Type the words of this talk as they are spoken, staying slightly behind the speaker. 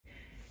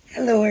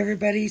Hello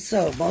everybody,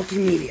 so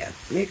multimedia,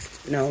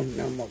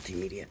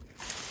 multimedia,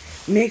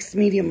 mixed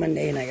media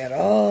Monday, and I got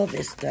all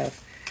this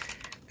stuff,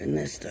 and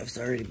this stuff's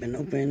already been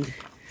opened,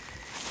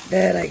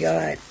 that I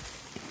got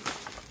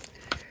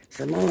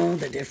from all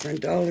the different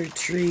Dollar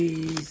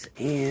Trees,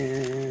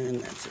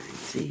 and that's a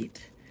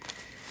receipt,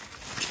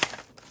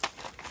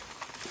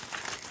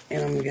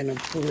 and I'm gonna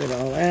pull it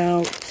all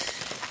out,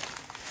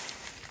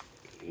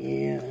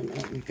 and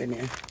I'm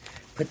gonna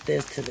put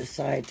this to the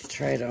side to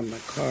try it on my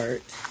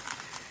cart.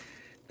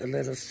 The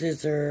little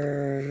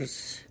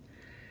scissors,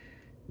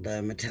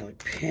 the metallic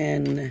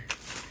pen,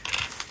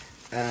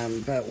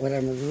 but what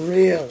I'm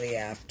really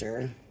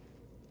after,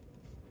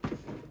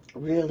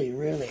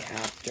 really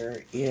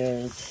after,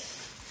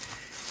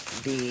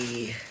 is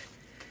the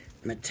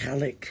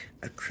metallic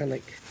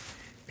acrylic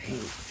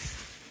paints.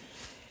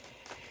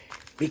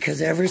 Because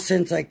ever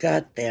since I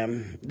got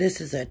them, this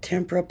is a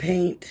tempera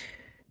paint.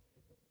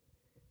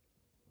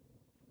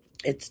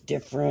 It's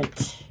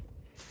different.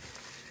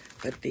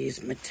 But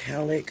these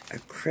metallic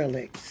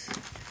acrylics,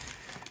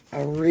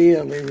 I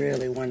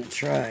really want to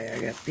try.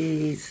 I got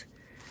these,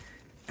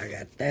 I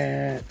got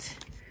that,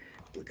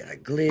 we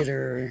got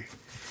glitter,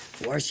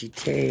 washi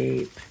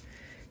tape,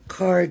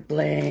 card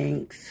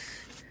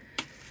blanks,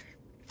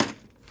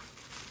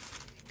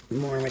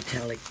 more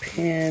metallic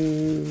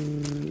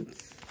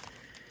pens.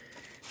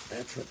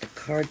 That's what the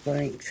card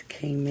blanks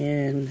came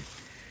in.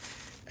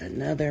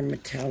 Another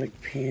metallic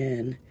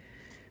pen,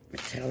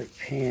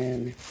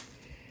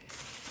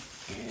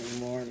 and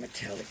more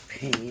metallic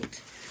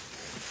paint.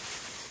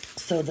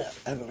 So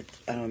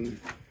and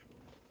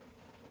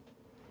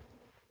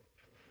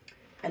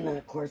then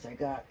of course I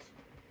got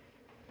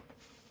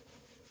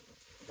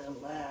the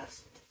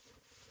last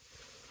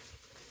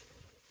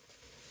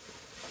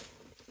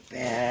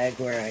bag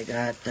where I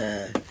got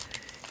the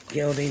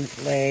gilding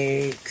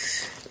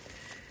flakes,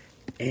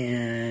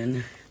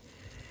 and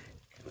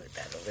move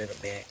that a little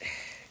bit.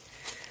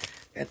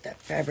 Got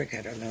that fabric,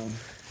 I don't know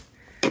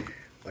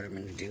what I'm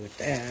going to do with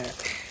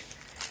that.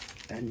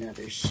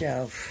 Another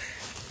shelf.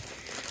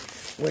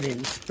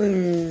 Wooden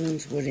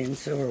spoons, wooden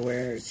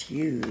silverware,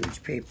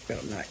 huge paper,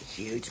 well, not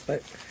huge,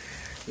 but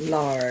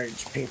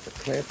large paper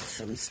clips,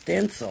 some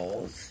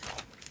stencils,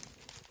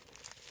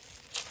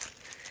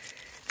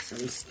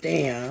 some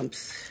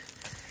stamps,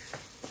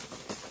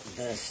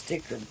 the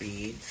sticker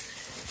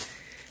beads.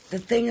 The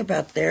thing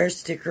about their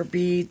sticker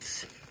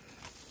beads,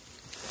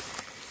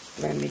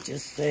 let me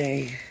just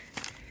say,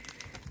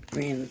 I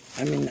mean,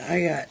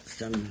 I got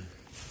some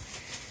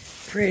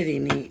pretty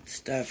neat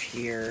stuff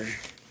here,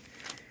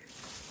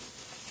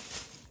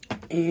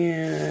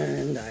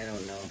 and I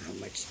don't know how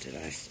much did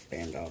I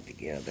spend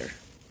altogether,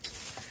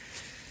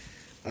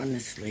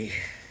 honestly.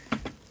 I'm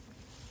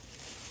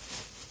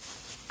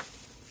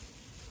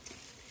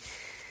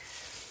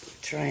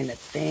trying to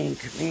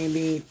think,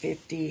 maybe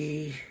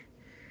 $50,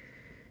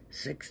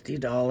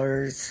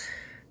 $60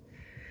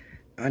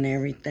 on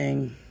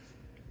everything.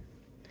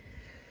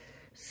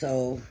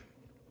 So,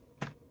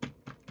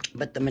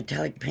 but the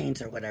metallic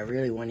paints are what I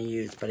really want to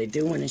use. But I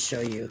do want to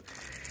show you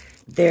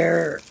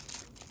their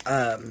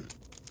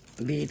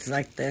beads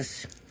like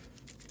this.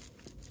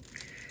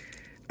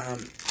 Now,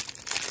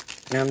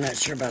 I'm not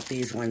sure about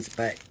these ones,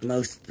 but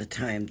most of the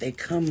time they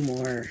come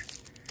more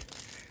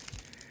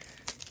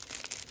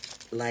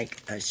like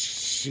a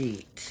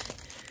sheet.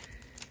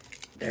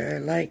 They're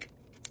like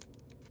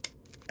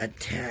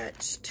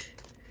attached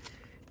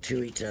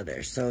to each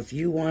other. So if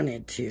you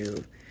wanted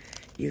to,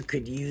 you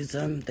could use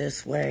them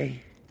this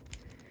way,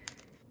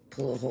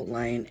 pull a whole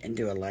line and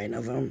do a line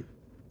of them.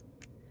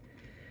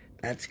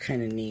 That's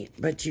kind of neat.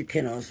 But you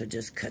can also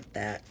just cut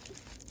that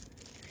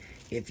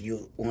if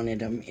you wanted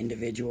them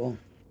individual.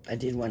 I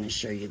did want to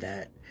show you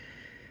that.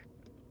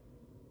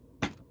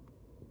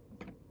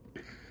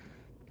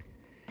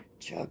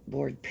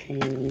 Chalkboard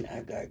paint.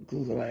 I've got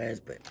Google eyes,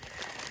 but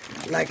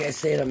like I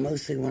said, I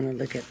mostly want to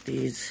look at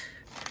these.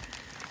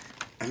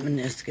 I'm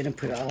just going to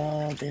put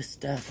all this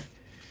stuff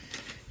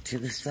to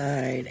the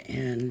side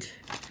and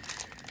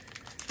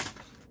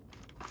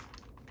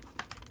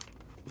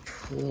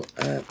pull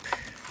up.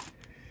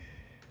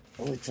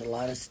 Oh, it's a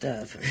lot of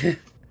stuff.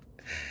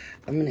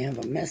 I'm going to have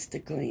a mess to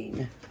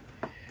clean.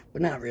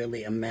 Well, not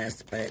really a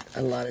mess, but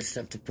a lot of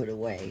stuff to put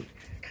away,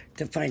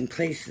 to find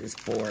places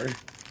for.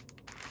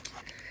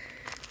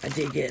 I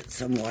did get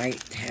some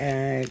white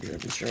tags.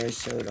 I'm sure I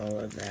showed all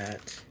of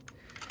that.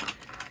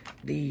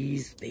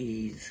 These,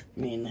 I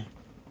mean,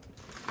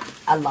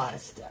 a lot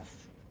of stuff.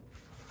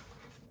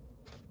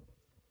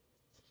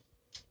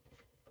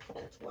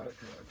 That's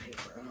watercolor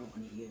paper. I don't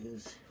want to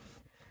use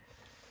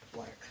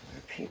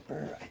watercolor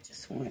paper. I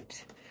just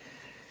want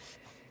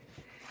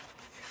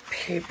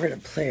paper to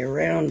play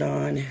around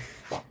on.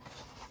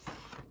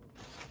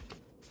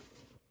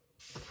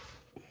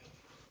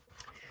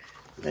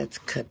 Let's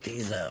cut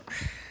these up.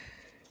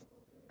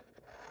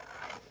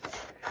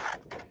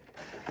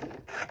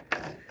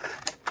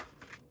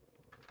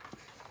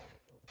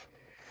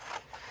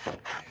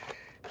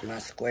 My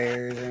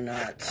squares are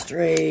not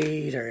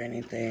straight or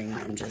anything.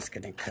 I'm just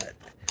going to cut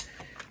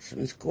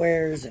some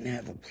squares and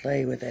have a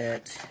play with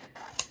it.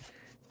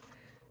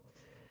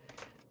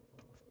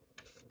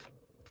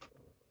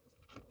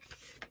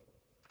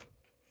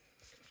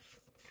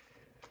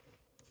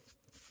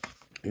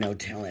 No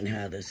telling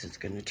how this is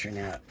going to turn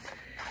out.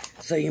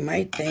 So you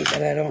might think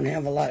that I don't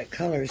have a lot of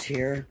colors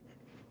here.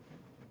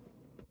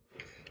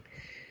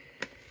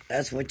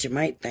 That's what you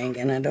might think.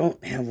 And I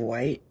don't have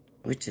white,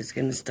 which is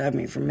going to stop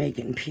me from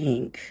making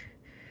pink.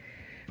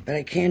 But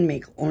I can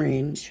make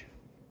orange.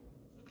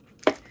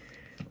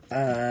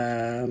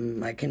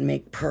 I can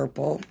make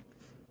purple.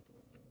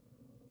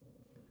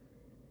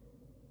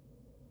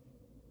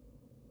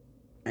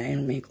 I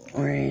can make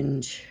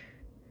orange.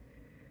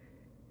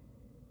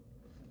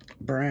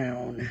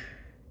 Brown.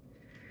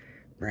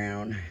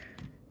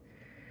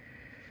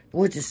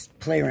 We'll just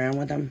play around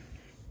with them.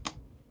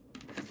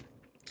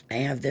 I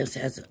have this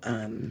as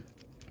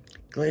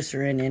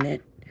glycerin in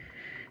it.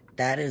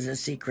 That is a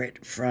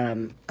secret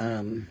from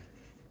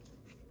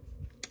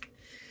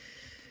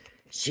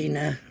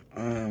Sheena,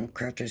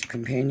 Crafter's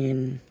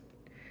Companion.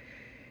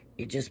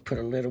 You just put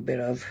a little bit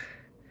of,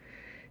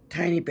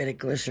 tiny bit of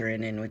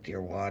glycerin in with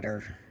your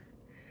water.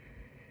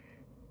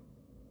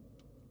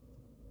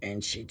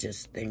 And she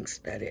just thinks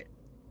that it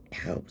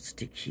helps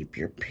to keep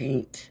your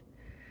paint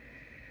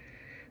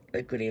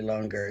liquidy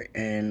longer,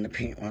 and the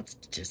paint wants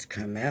to just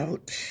come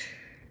out.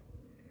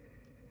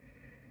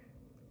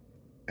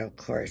 Of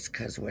course,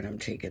 because when I'm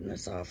taking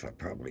this off, I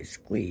probably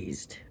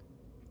squeezed.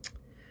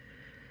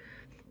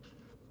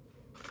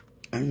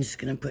 I'm just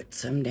going to put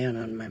some down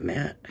on my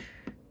mat.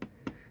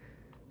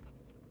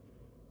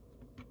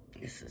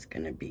 This is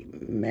going to be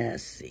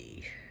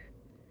messy.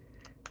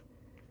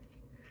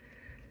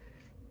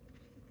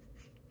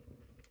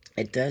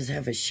 It does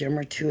have a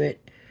shimmer to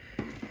it.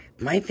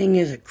 My thing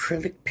is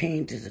acrylic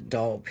paint is a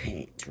dull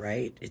paint,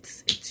 right?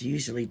 It's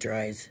usually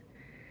dries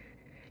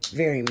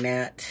very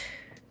matte.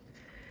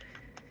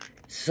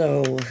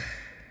 So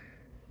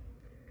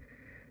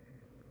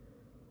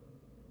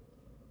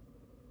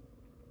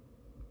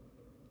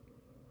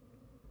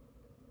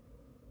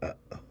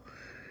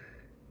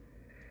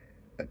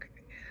okay.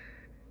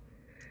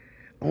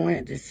 I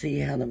wanted to see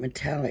how the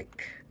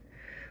metallic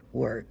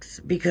works,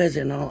 because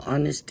in all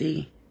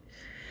honesty,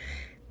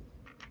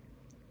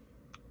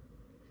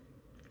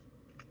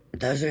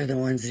 those are the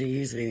ones that are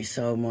usually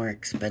so more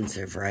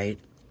expensive, right?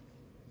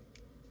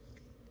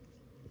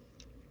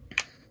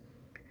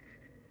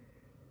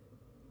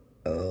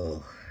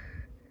 Oh,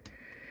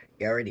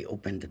 you already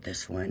opened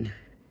this one.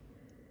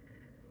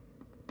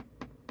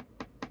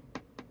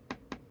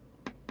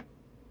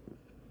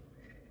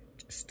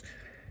 Just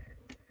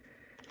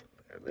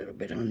put a little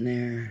bit on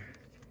there.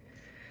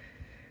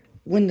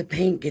 When the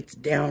paint gets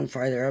down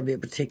farther, I'll be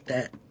able to take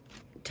that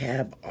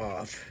tab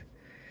off.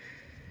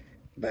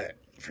 But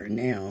for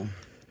now,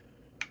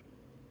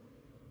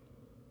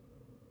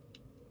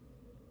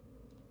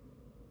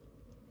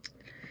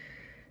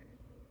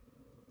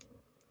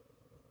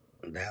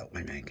 that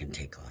one I can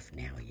take off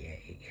now,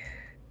 yay.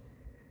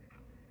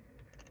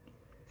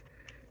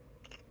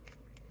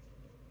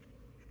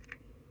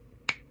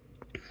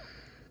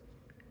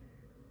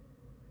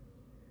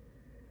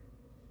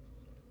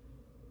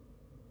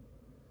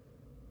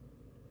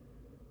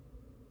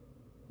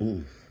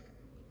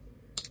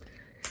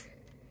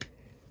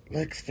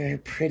 Looks very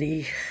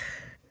pretty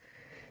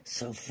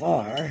so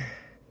far.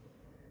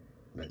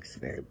 Looks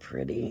very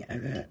pretty. I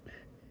got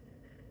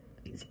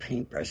these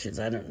paintbrushes.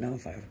 I don't know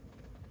if I've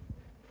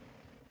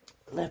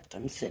left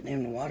them sitting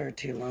in water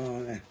too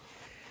long.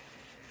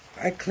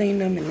 I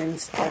cleaned them and then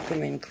stuck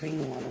them in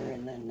clean water,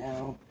 and then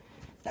now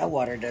that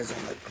water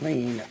doesn't look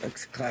clean. It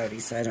looks cloudy,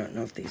 so I don't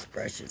know if these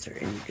brushes are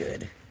any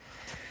good.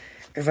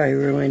 If I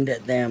ruined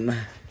them.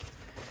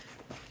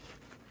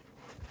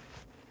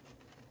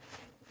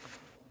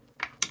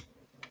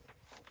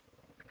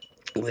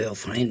 We'll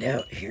find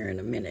out here in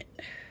a minute.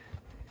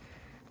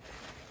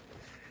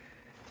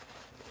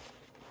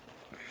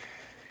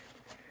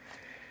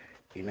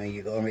 You know,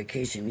 you go on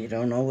vacation, you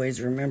don't always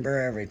remember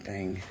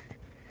everything.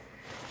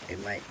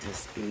 It might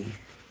just be,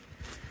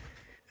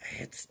 I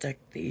had stuck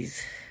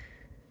these.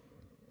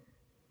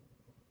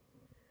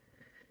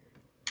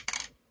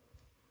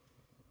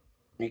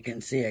 You can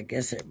see, I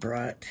guess it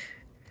brought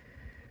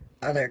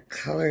other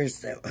colors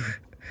that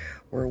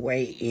were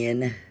way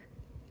in.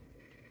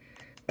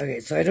 Okay,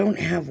 so I don't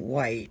have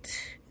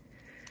white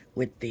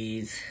with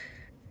these.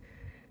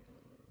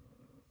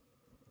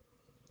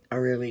 I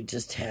really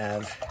just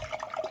have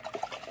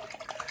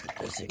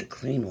this in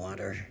clean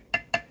water.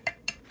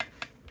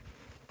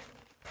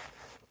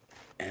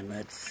 And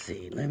let's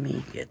see, let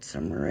me get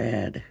some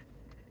red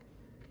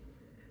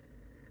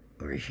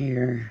over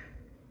here.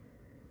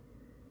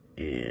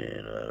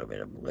 And a little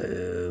bit of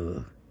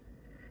blue.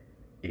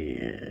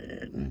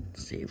 And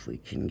see if we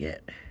can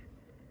get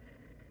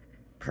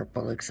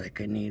purple. Looks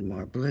like I need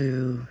more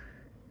blue.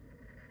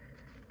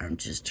 I'm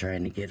just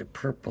trying to get a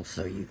purple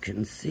so you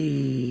can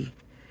see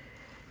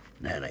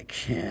that I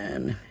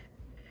can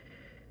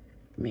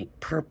make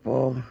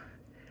purple.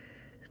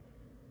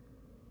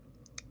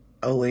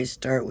 Always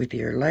start with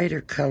your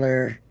lighter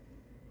color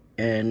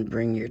and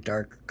bring your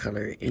darker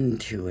color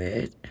into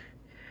it.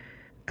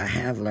 I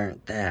have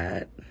learned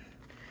that.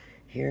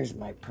 Here's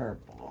my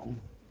purple.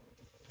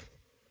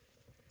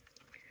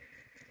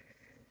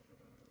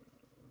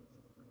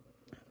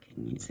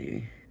 Can you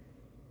see?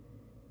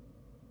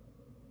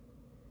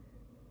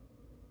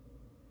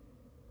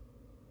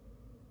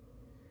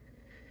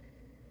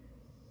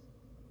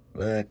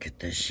 Look at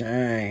the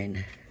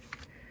shine.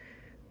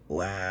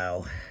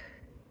 Wow.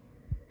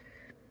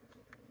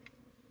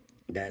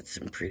 That's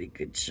some pretty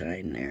good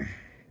shine there.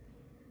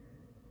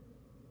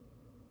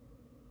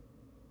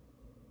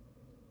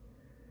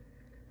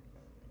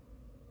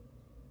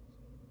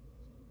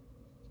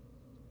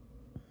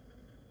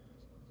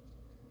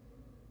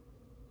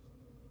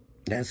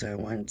 That's what I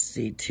want to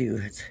see too.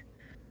 It's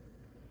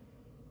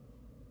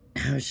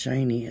how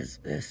shiny is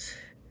this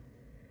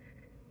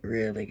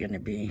really gonna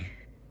be?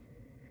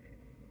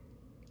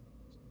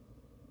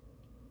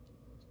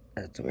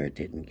 That's where it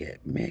didn't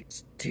get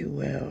mixed too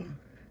well.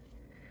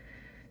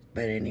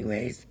 But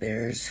anyways,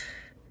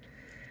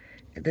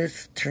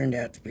 this turned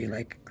out to be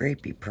like a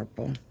grapey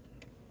purple.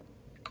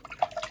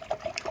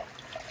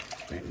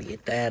 Let me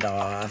get that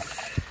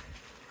off.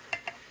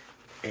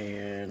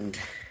 And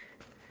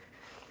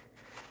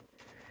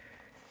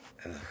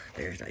oh,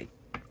 there's like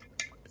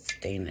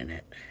stain in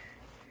it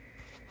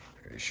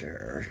for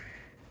sure.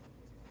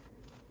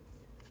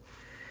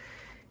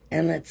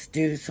 And let's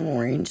do some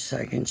orange so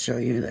I can show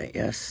you that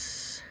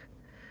yes,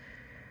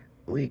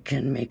 we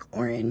can make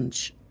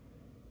orange.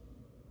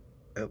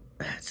 Oh,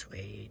 that's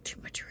way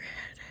too much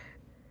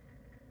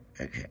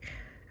red. Okay.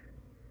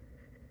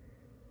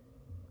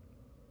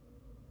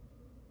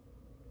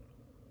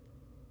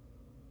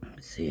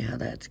 Let's see how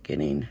that's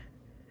getting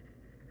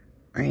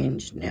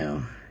orange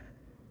now.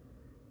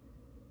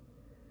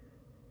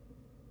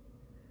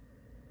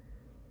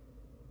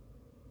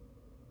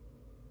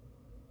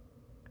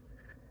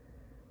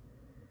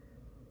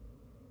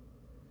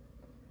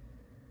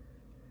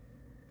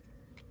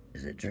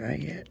 Is it dry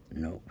yet?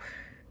 Nope.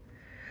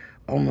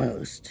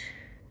 Almost.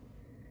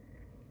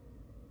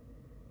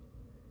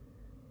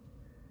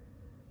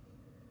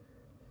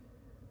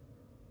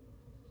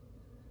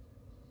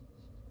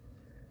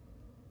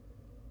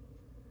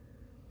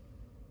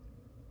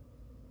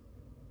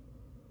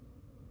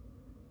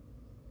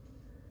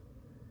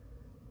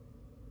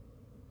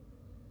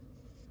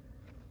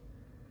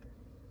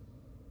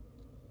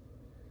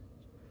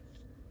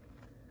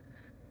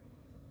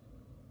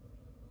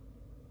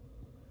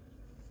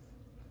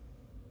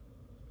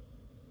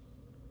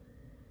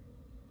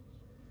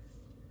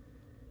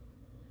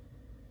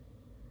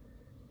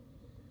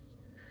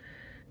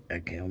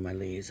 Okay, on my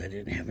leaves, I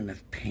didn't have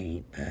enough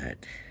paint, but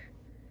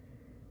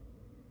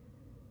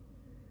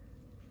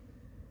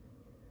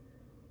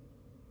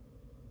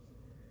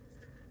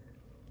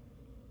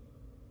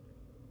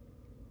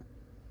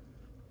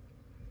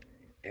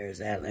there's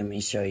that. Let me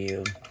show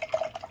you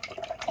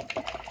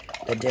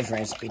the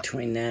difference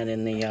between that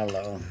and the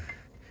yellow,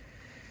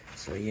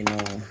 so you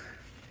know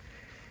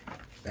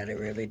that it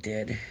really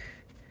did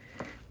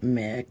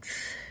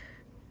mix.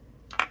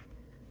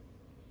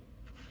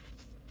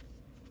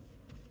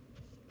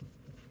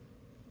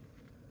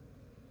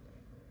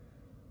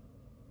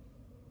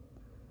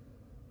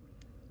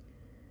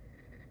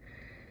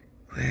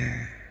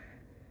 Where?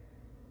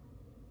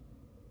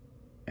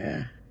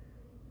 Yeah.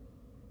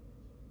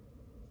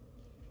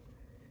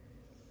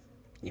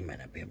 You might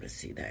not be able to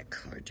see that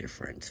color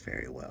difference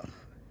very well,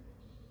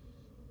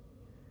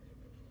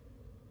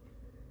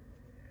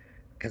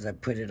 because I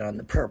put it on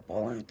the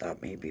purple and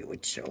thought maybe it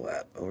would show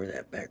up over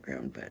that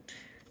background, but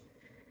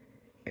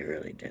it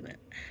really didn't.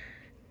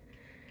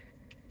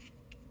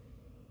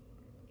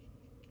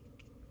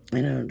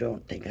 And I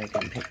don't think I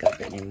can pick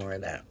up any more of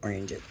that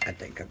orange. I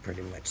think I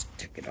pretty much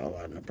took it all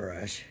on the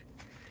brush.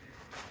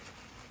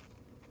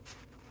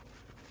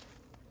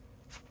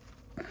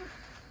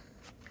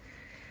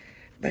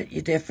 But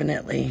you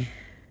definitely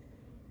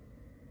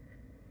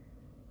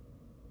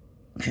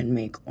can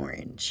make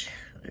orange.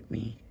 Let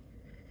me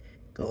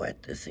go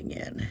at this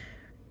again.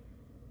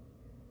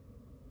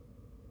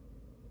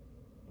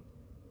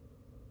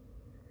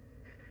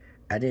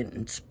 I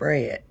didn't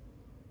spray it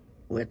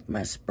with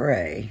my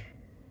spray.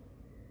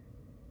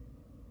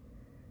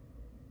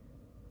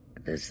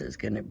 This is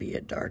going to be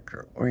a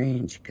darker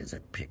orange because I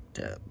picked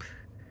up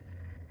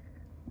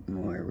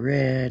more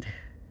red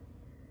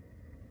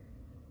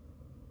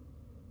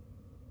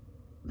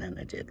than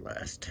I did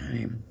last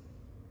time.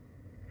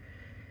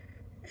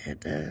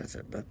 It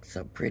doesn't look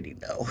so pretty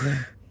though.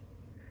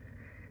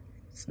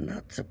 It's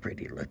not so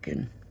pretty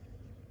looking.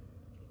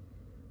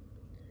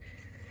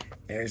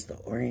 There's the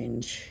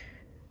orange.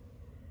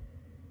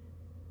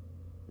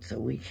 So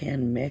we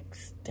can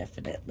mix,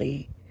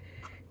 definitely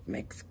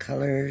mix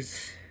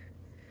colors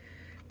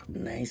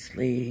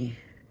nicely.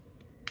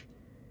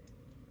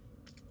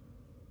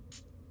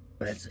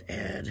 Let's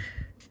add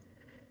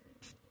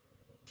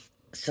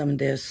some of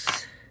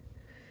this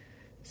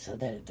so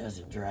that it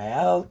doesn't dry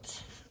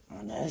out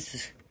on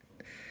us.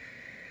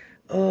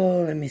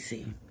 Oh, let me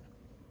see.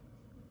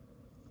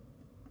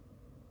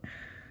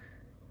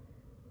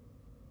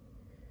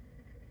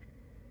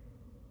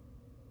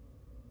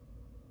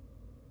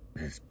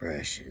 This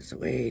brush is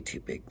way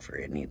too big for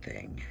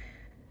anything.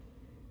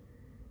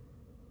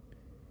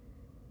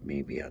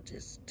 Maybe I'll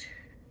just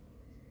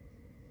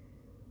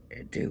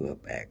do a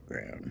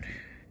background.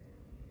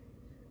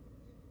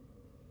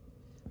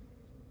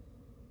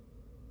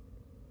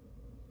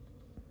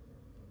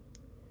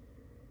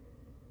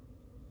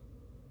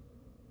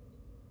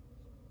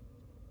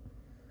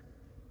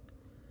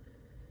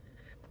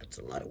 That's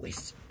a lot of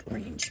wasted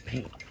orange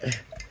paint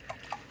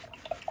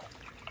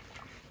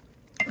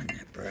on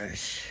that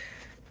brush.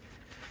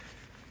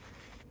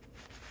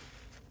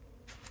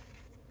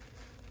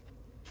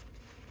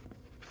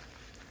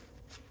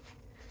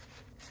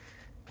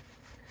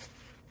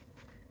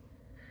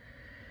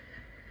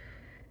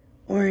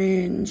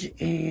 Orange,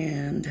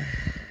 and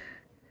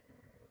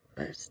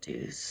let's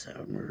do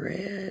some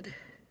red.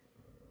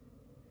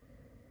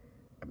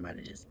 I might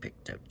have just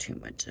picked up too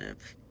much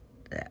of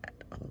that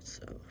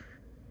also.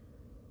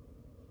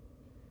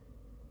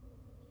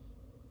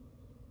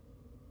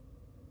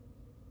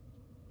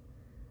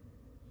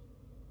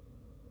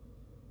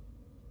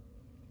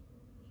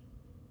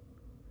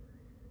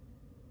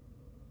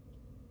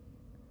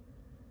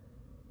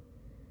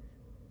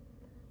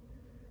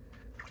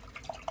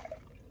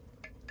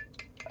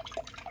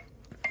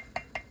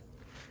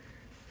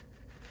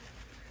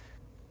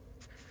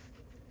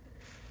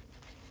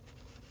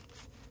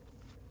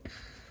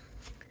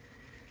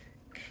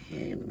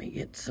 Okay, let me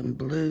get some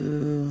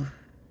blue.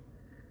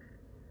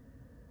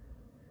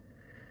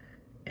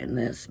 And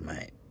this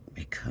might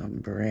become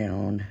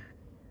brown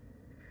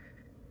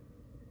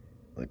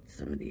with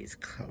some of these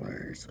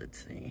colors.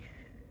 Let's see.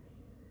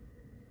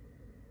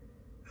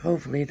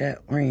 Hopefully that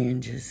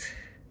orange is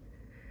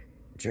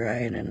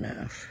dried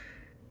enough,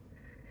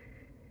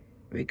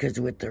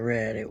 because with the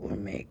red it will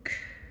make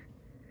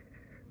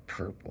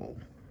purple.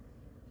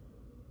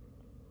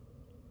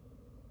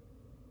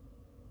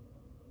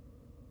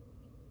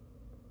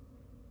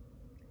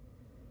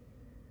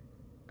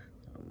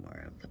 A little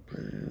more of the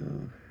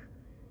blue.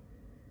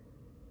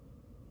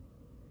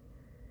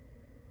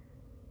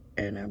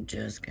 And I'm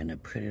just gonna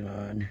put it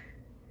on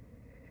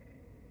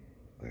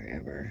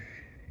wherever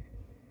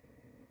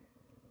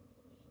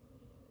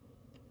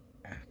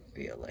I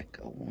feel like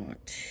I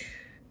want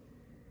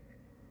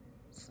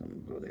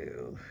some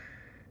blue.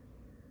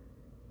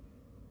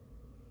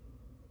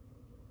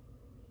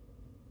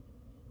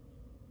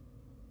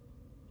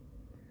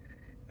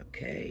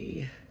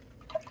 Okay.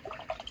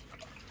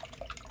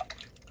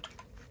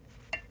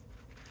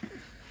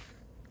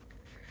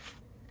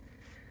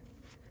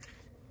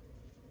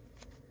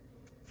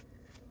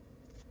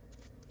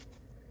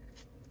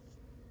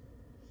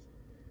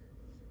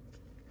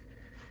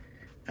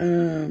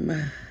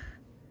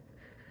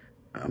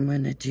 I'm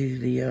gonna do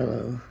the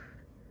yellow.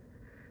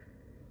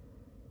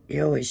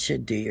 You always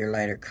should do your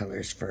lighter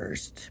colors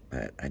first,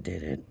 but I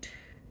didn't.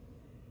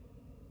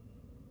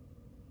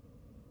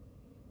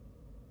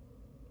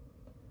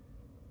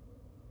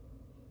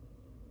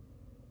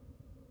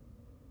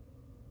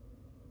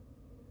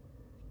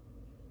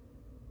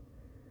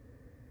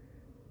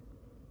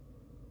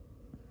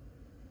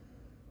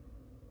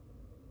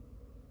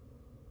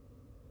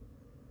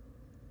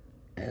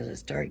 As I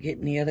start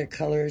getting the other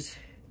colors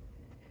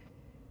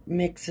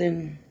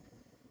mixing,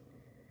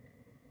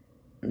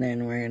 and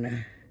then we're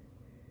gonna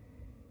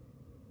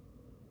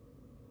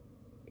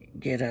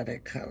get other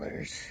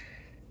colors.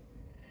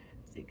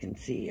 As you can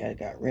see, I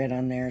got red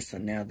on there, so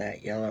now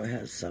that yellow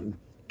has some,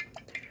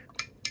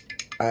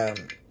 I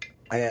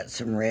got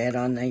some red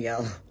on the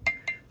yellow,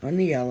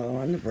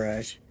 on the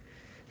brush,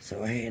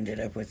 so I ended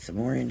up with some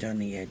orange on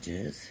the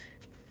edges.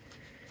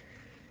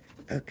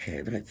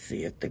 Okay, let's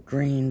see if the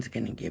green's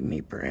gonna give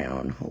me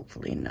brown.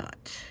 Hopefully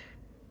not.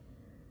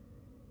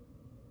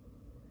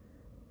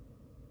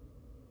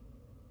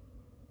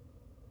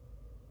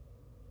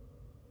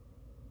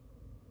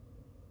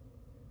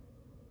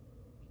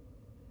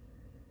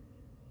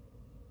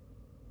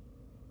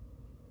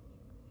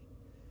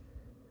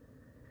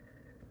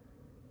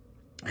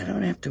 I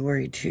don't have to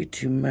worry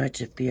too much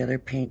if the other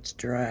paint's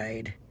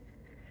dried.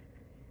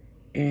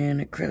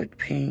 And acrylic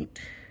paint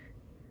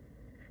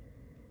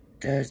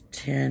does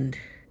tend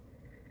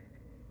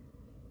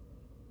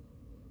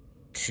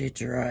to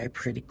dry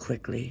pretty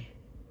quickly.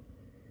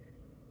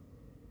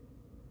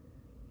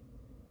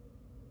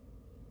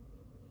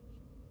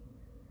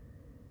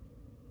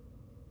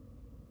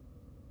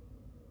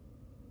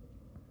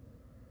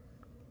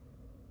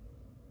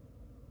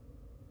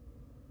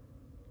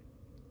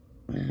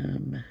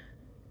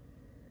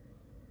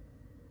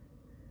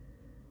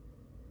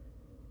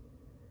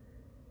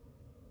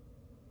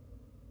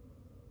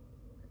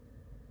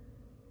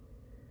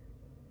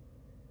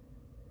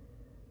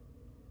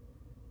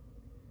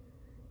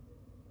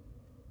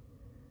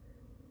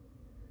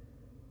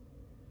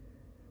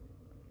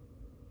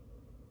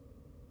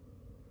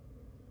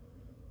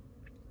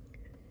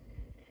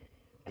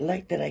 I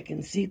like that I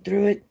can see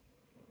through it.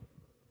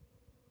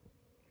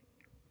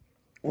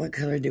 What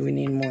color do we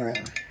need more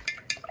of?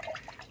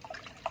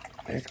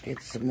 Let's get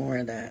some more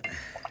of that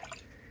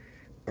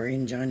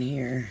orange on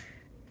here.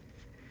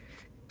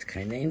 It's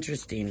kind of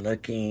interesting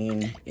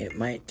looking. It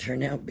might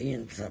turn out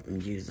being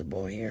something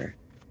usable here.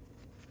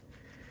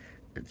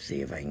 Let's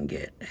see if I can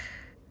get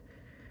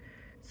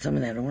some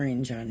of that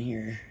orange on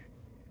here.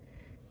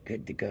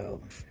 Good to go.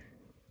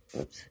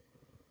 Oops.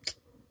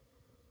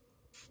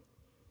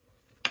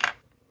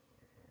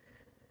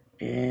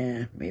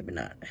 Yeah, maybe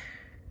not.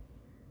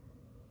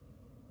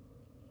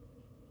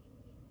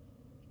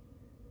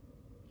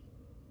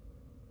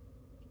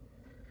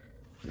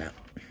 No.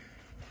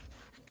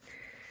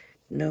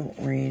 No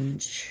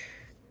orange.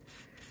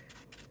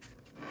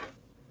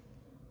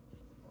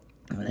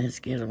 Let's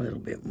get a little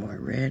bit more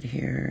red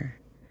here.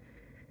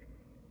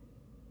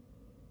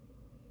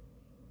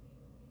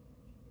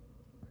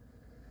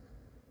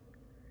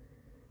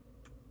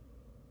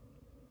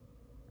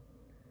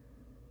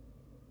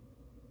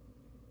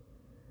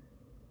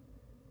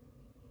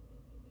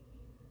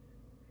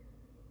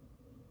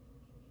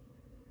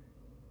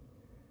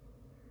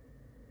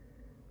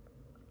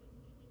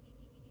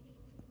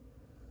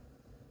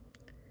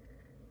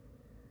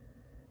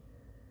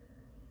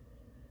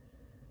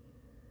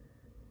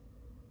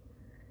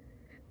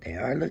 They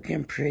are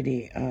looking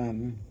pretty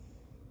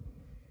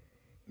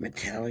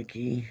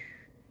metallic-y.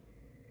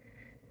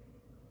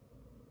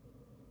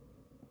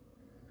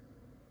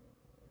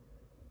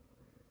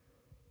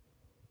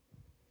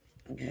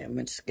 Okay,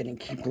 I'm just gonna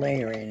keep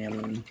layering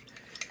them,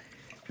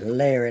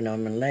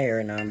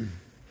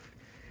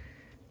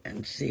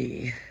 and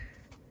see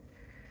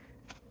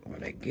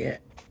what I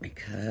get,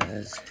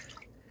 because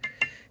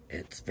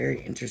it's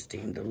very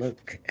interesting to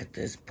look at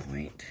this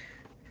point.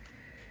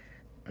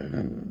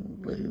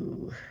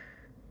 Blue.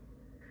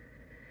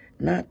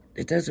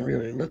 It doesn't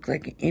really look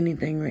like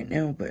anything right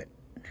now, but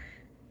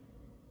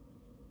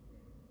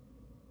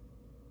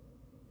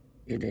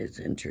it is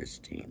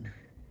interesting.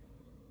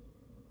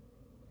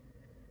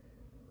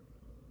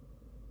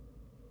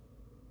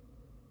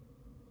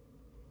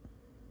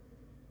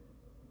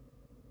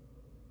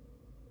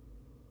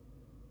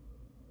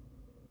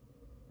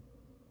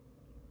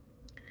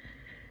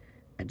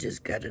 I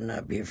just gotta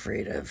not be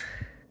afraid of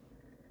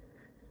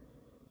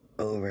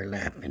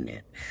overlapping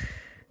it.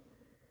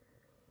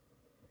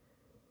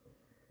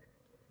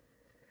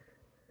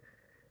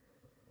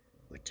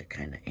 Which I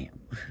kind of am.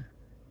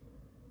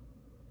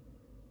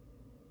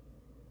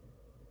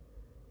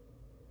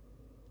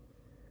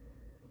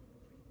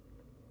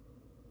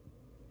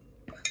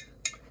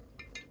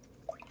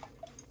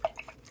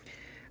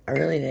 I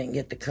really didn't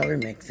get the color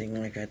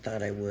mixing like I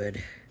thought I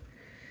would,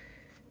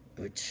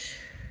 which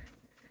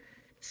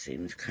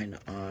seems kind of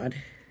odd.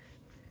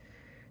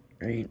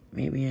 Right?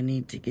 Maybe I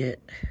need to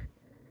get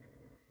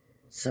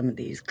some of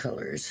these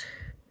colors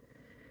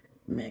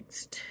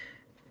mixed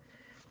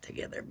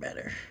together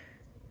better.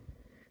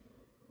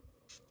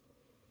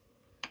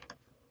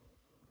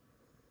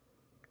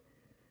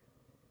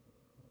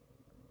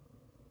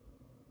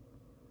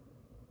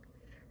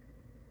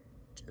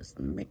 Just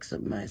mix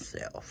them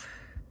myself.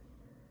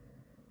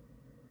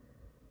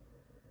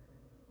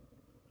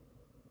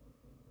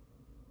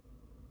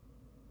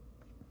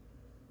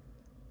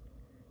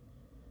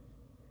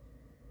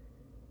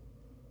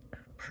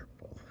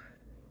 Purple.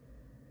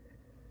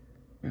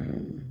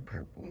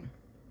 Purple.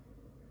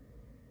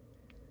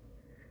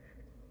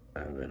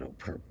 A little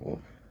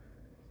purple.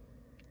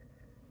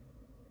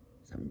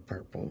 Some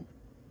purple.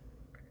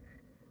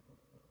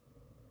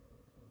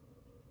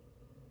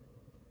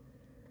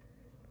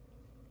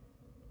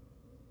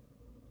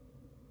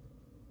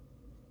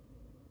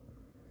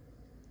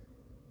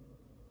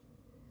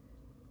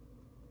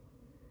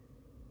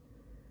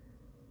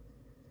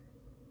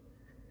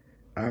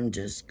 I'm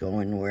just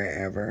going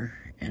wherever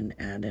and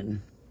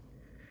adding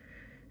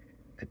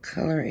the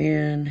color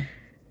in.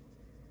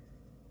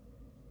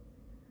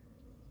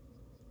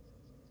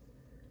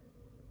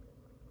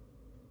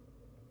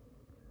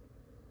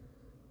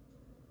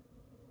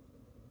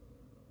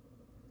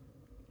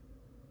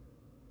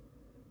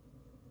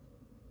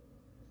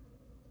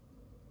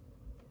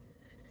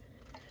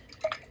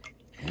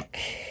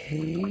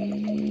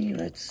 Okay,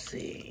 let's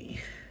see.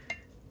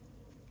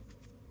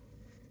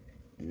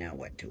 Now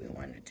what do we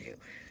want to do?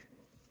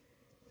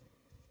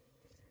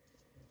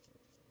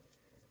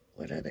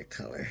 What other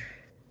color?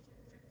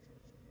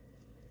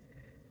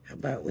 How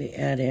about we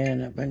add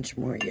in a bunch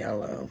more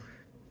yellow?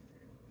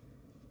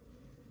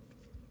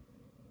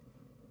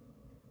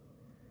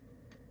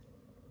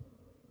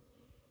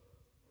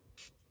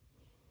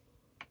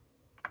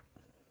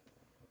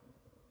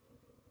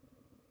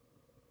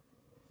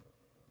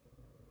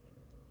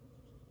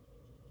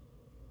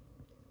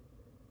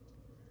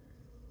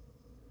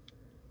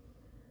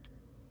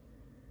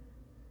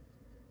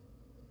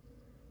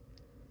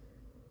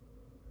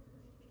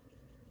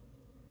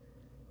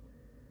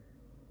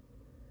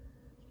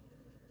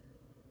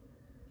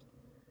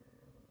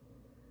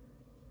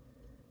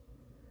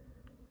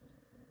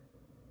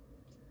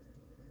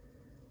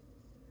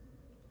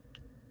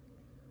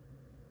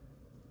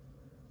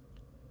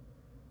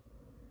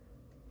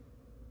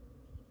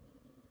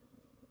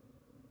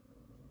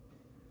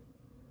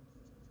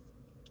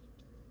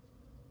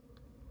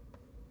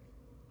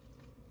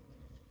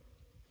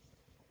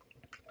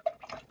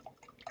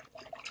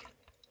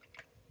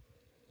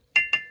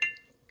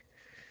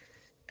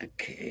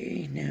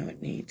 Okay, now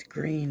it needs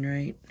green,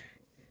 right?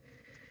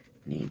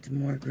 Needs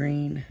more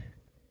green.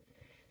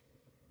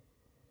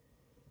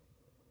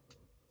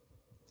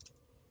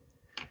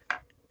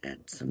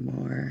 Add some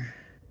more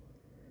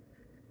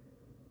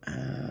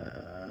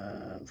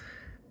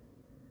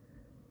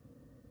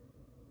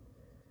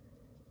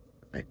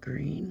the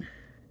green.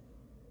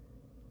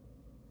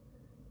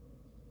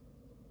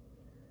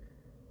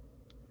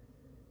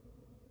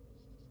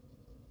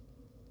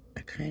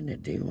 I kind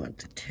of do want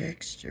the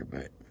texture,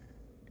 but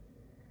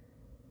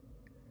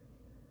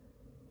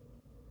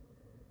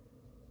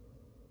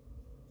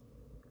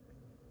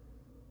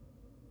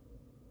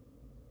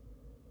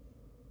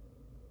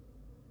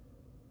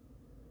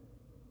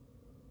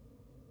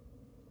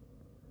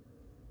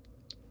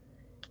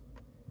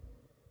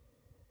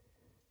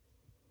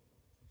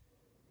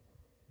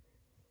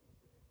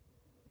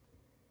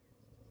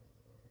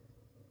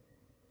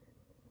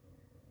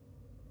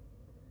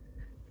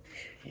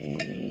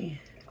okay.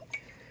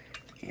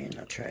 And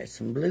I'll try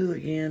some blue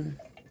again.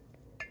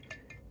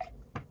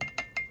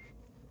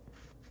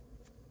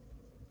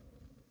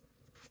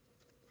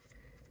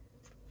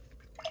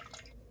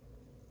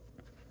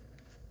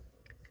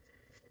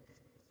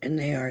 And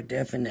they are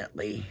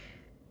definitely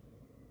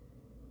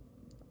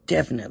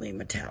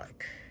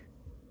metallic.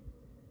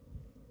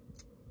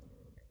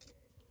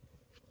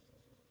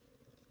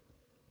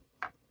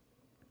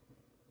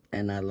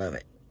 And I love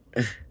it.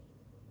 Get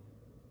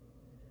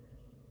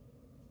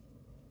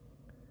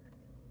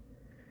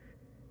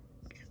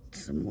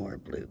some more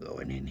blue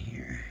going in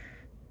here.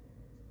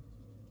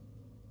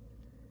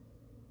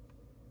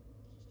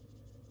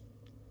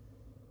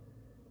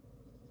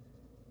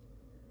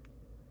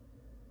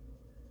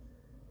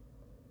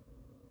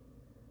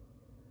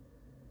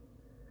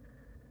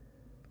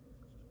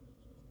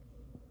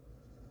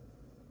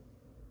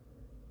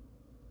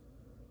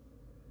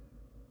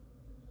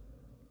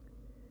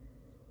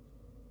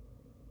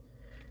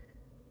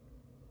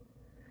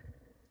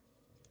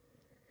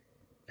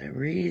 The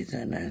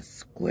reason I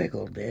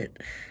squiggled it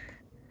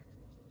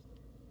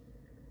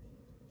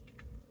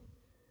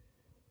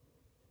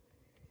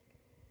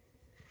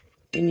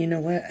and you know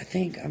what? I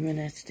think I'm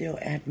gonna still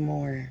add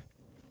more.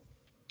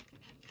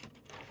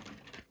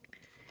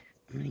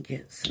 I'm gonna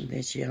get some of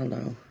this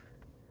yellow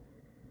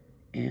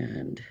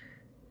and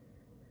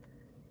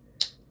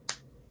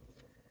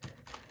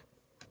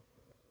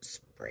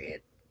spray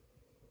it.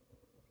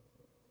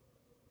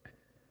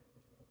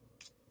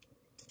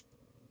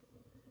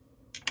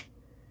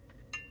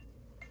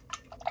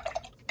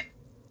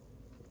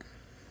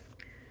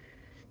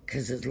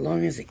 Because as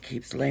long as it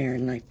keeps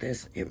layering like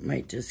this, it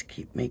might just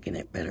keep making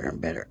it better and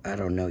better. I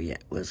don't know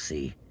yet. We'll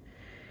see.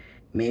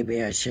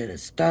 Maybe I should have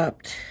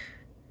stopped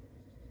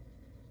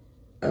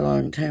a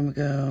long time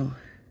ago.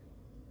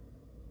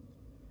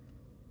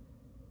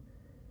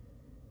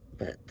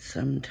 But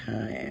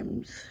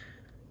sometimes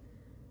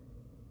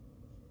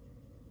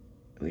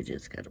we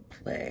just gotta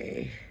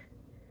play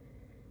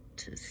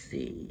to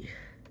see.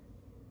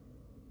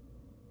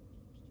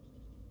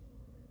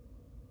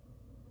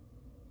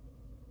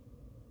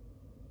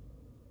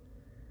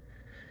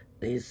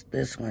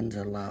 This one's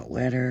a lot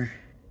wetter.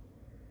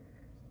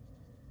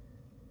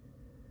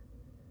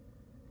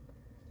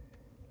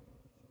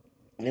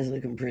 It's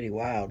looking pretty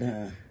wild,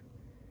 huh?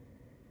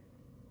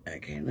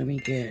 Okay, let me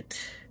get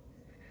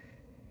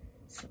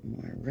some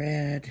more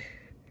red.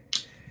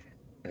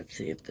 Let's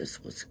see if this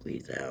will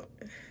squeeze out.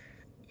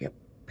 Yep.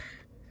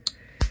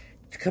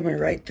 It's coming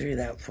right through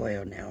that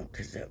foil now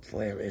because that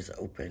foil is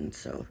open,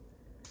 so.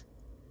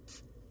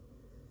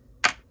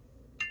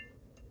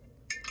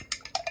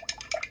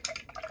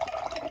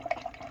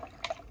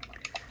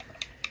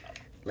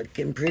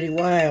 Looking pretty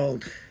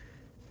wild.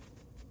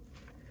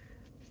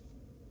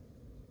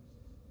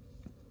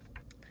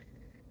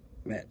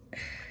 But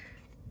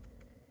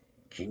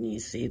can you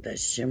see the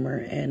shimmer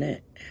in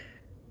it?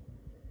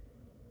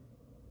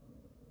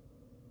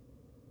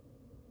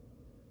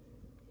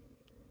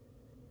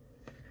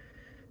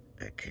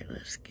 Okay,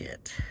 let's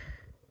get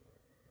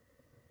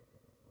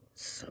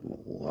some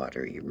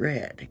watery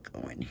red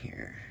going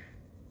here.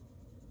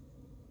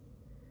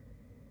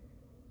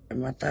 And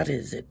my thought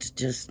is it to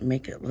just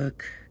make it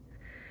look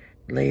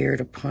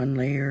layered upon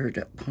layered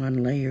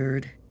upon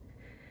layered,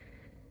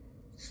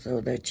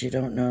 so that you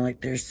don't know,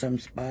 like there's some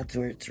spots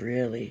where it's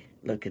really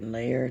looking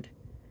layered.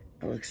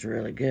 It looks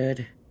really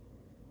good.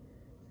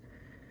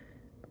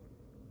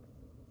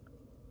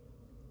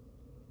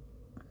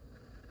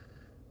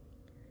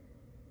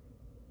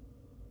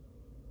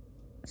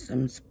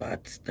 Some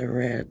spots the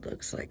red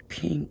looks like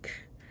pink.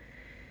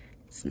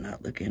 It's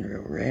not looking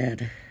real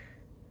red.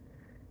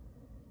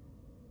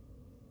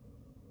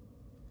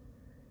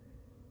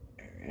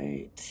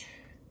 Alright.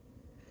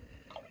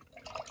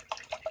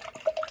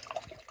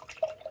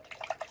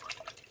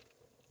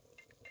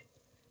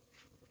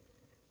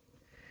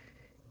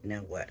 Now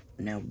what?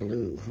 Now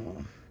blue,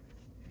 huh?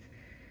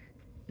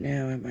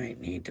 Now I might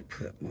need to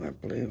put more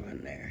blue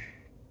in there.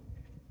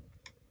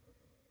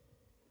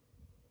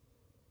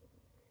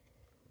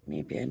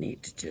 Maybe I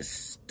need to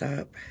just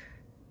stop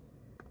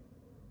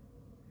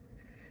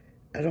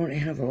I don't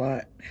have a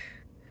lot,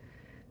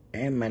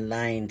 and my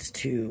lines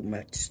too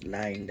much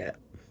lined up.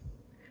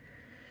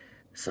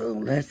 So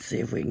let's see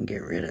if we can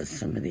get rid of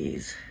some of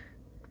these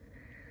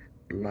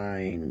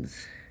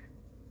lines.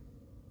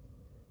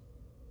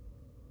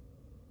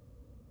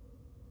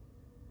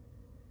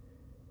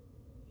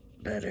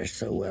 That are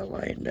so well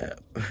lined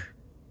up.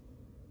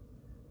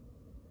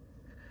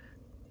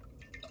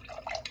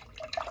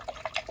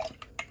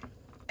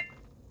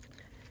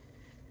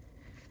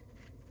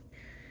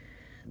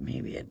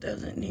 Maybe it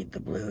doesn't need the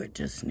blue, it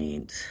just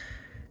needs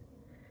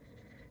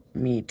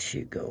me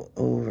to go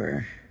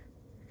over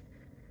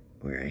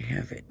where I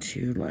have it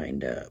too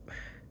lined up.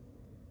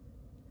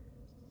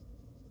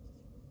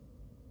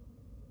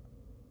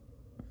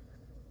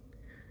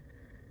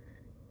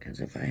 Because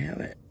if I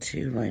have it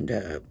too lined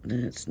up,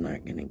 then it's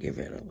not going to give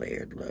it a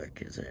layered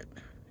look, is it?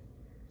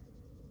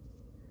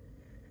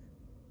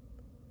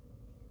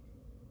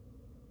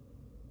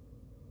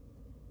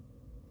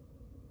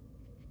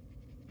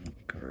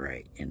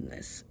 Right in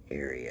this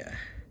area.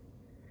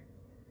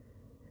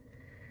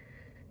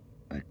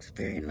 Looks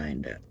very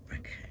lined up.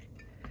 Okay.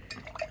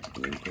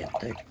 Let me get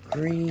the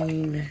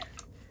green.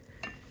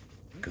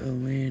 Go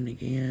in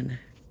again.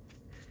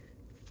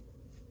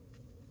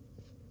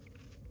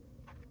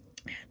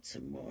 Add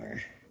some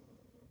more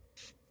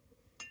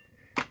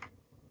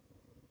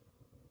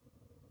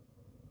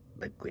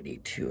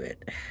liquidy to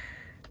it.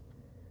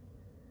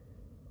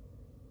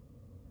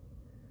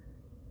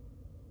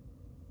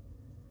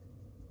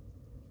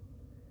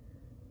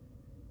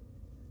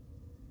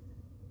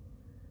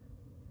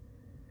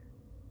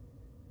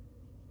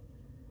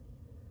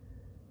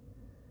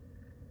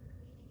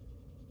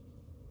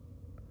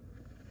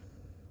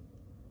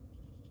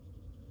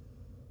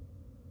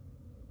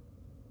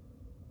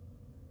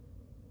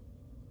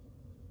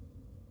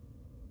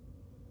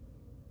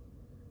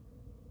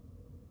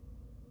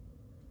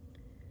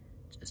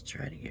 Just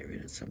try to get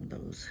rid of some of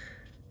those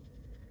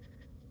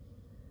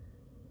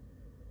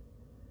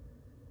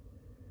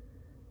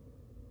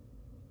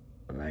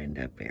lined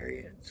up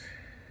areas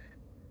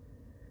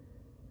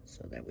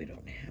so that we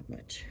don't have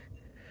much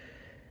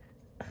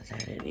of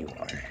that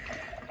anymore.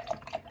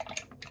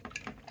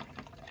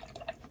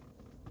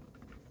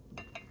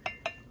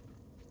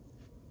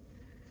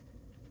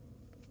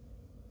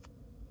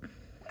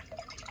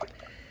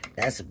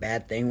 That's a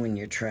bad thing when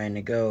you're trying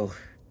to go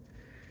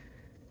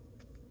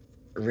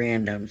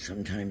random.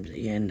 Sometimes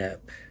you end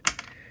up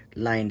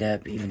lined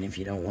up even if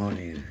you don't want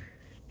to.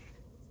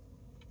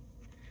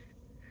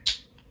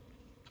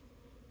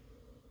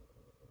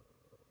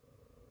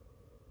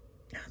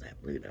 Now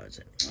that blue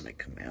doesn't want to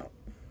come out.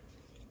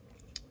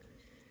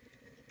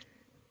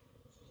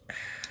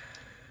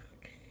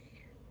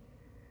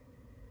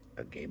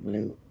 Okay,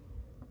 blue.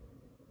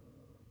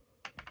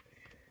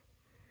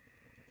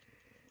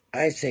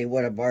 I say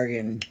what a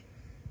bargain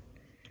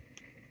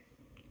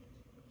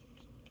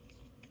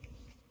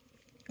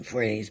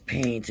for these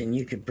paints, and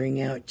you could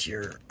bring out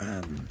your,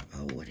 oh,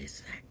 what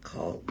is that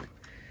called?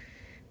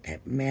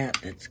 That mat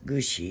that's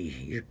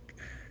gushy.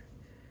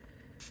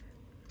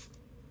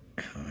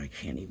 Oh, I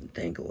can't even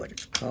think of what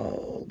it's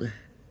called.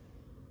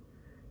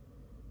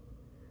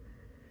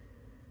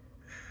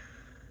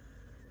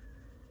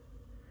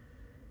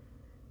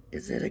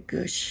 Is it a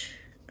gush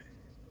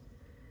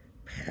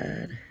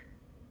pad?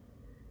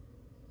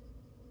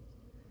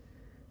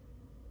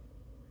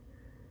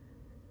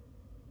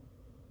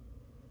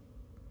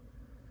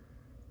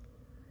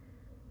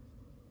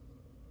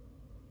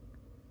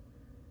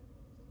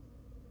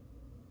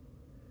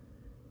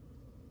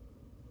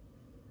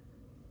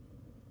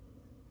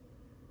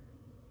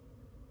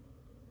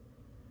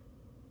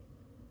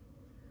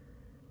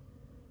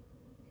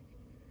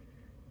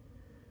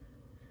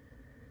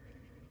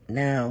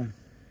 Now,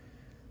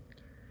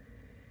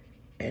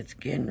 it's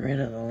getting rid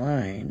of the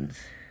lines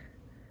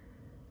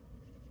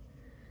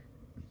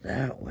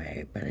that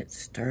way, but it's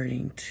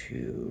starting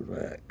to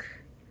look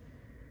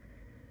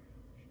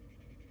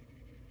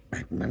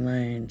like my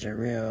lines are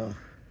real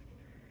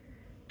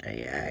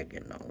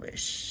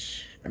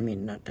diagonal-ish. I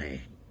mean, not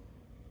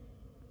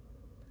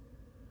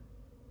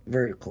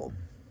vertical,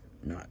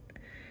 not.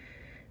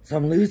 So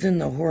I'm losing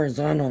the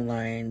horizontal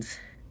lines,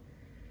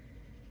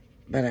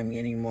 but I'm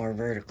getting more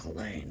vertical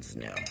lines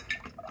now.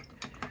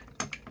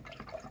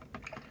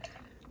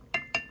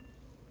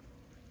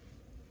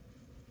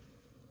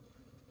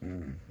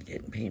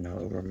 Getting paint all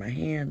over my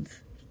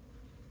hands.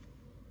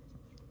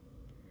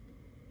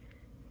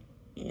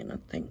 And I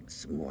think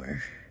some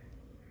more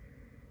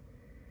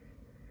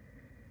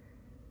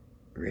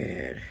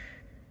red.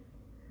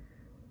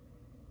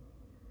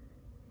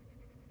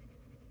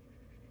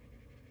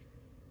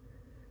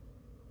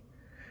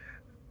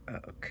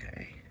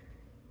 Okay.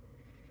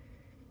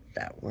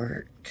 That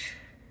worked.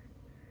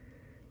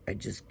 I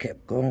just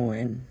kept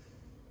going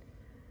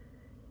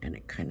and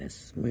it kind of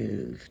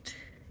smoothed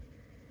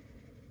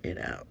it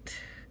out.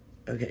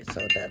 Okay,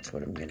 so that's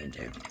what I'm gonna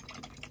do.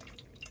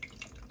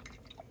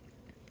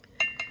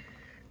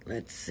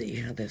 Let's see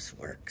how this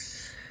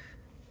works.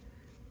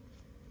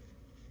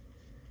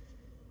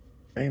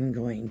 I'm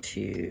going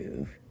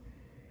to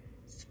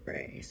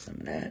spray some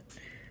of that.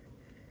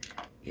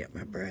 Get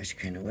my brush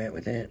kind of wet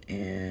with it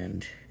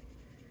and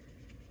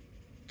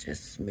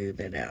just smooth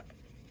it out.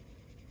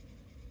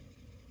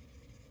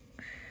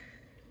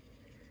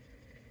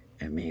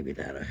 And maybe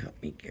that'll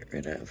help me get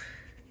rid of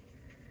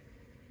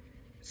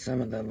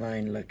some of the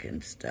line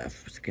looking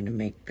stuff. It's going to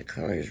make the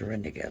colors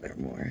run together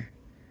more.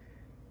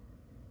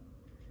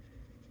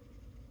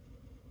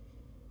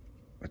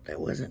 But that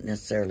wasn't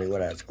necessarily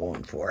what I was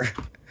going for.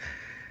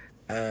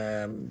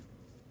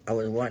 I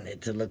was wanting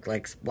it to look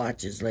like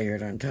splotches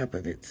layered on top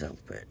of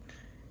itself, but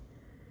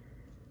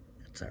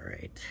that's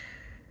alright.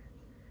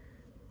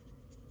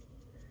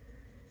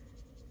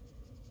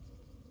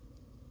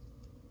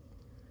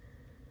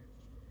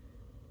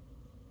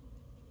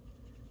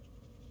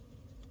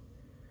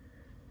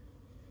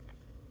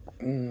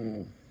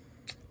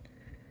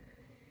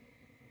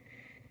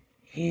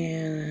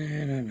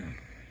 Yeah, I don't know.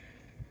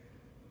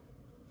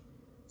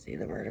 See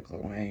the vertical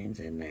lines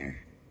in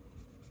there?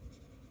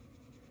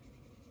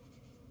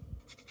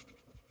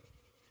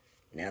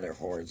 Now they're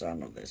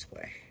horizontal this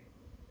way.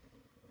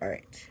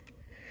 Alright.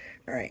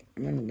 Alright,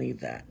 I'm going to leave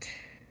that.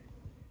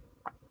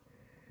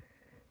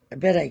 I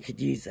bet I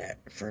could use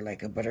that for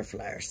like a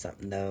butterfly or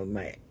something, though. It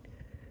might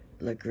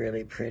look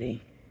really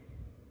pretty.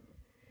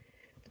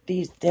 But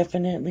these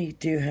definitely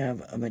do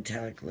have a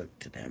metallic look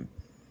to them.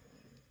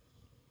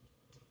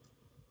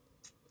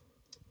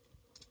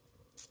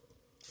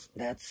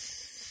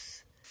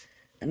 That's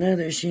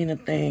another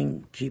Sheena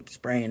thing. Keep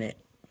spraying it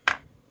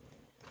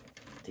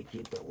to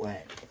keep it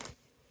wet.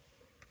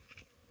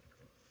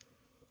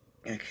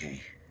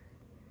 Okay.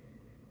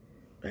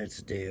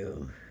 Let's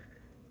do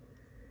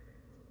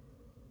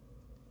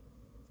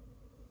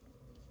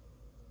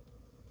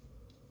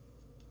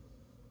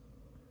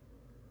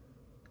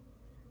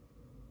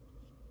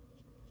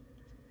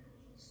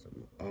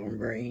some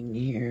ombreing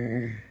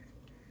here.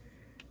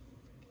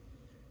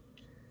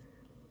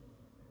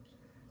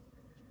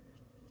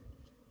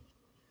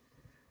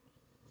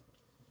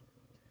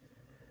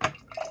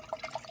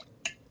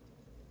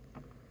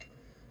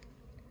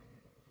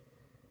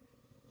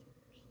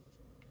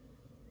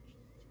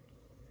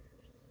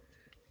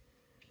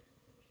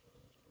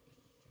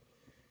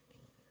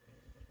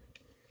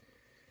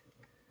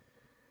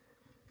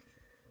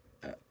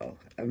 Uh-oh,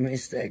 I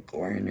missed that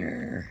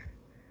corner.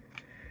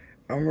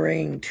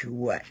 Ombreing to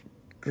what?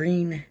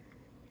 Green?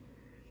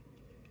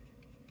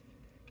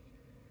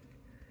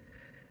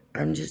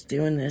 I'm just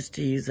doing this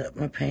to use up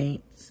my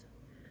paints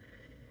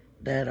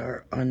that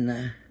are on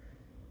the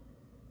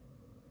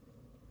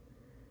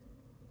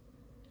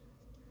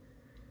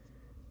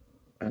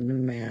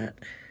mat.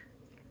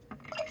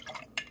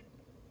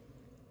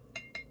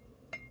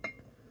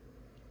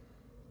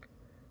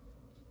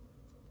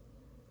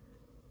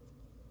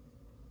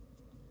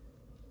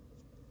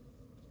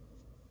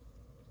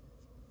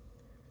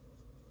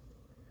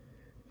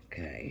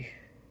 Okay.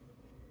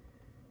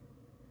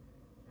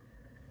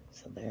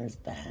 So there's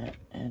that,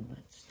 and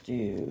let's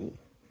do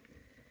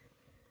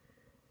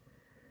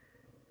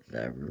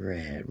the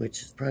red,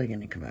 which is probably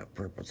going to come out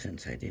purple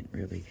since I didn't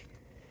really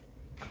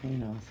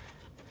clean off.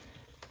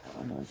 That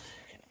one was,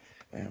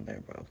 well,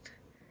 they're both.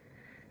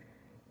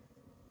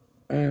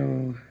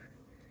 Oh,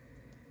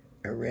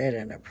 a red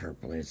and a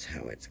purple is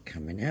how it's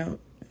coming out.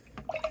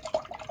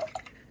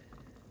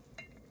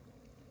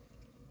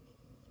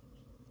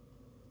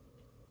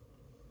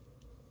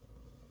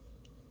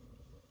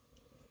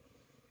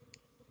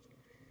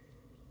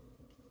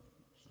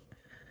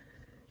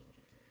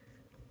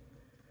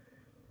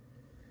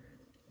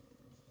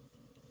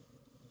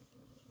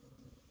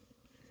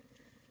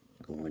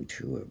 Going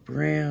to a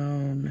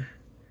brown.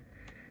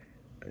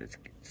 Let's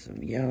get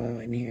some yellow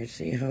in here.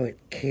 See how it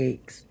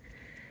cakes?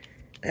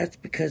 That's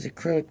because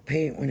acrylic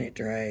paint, when it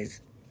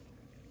dries,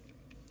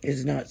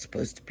 is not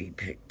supposed to be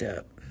picked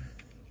up.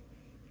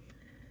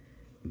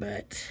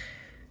 But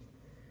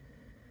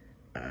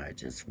I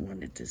just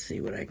wanted to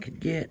see what I could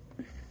get.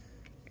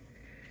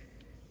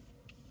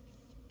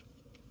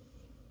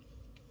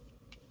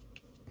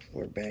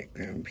 For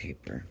background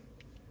paper.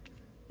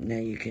 Now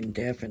you can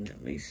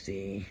definitely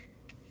see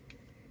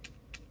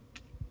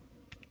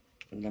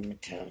the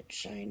metallic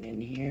shine in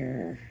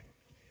here.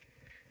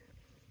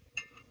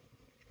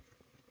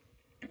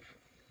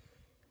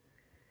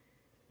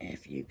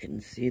 If you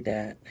can see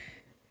that,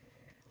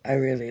 I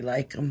really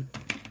like them.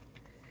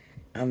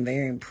 I'm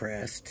very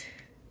impressed.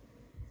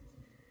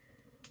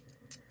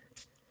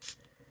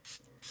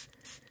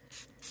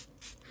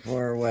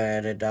 For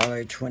what,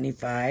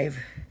 $1.25?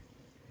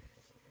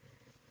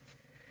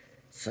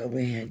 So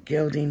we had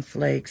gilding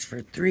flakes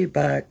for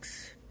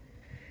 $3,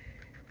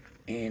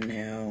 and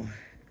now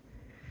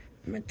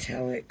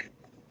metallic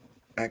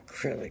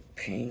acrylic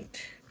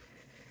paint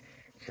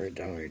for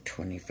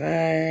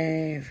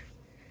 $1.25.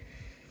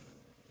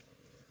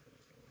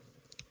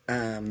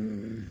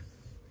 And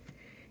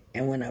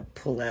when I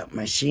pull out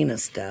my Sheena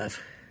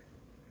stuff,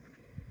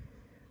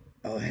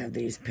 I'll have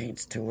these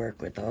paints to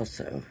work with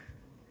also.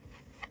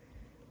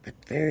 But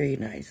very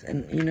nice.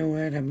 And you know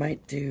what? I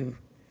might do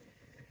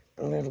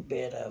a little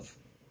bit of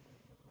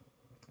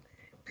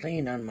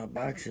paint on my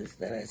boxes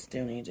that I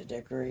still need to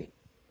decorate.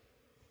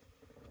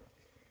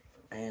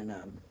 And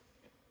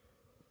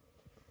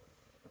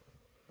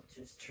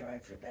just try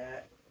for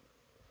that.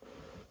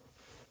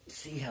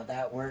 See how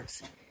that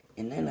works.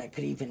 And then I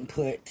could even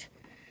put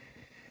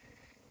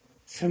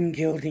some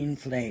gilding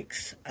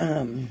flakes.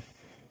 Another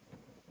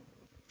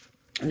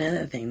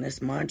thing,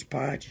 this Mod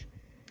Podge,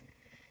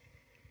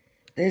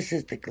 this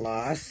is the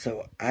gloss,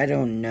 so I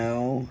don't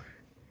know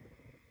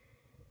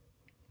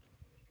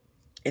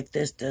if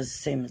this does the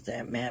same as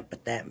that matte,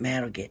 but that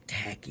matte will get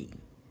tacky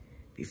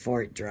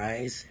before it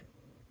dries.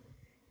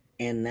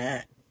 And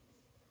that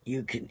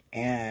you can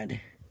add,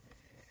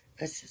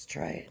 let's just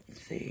try it and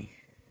see.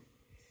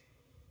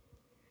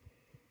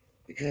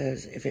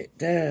 Because if it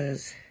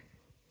does,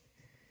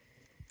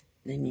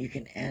 then you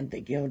can add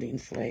the gilding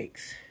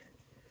flakes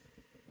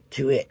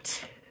to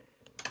it.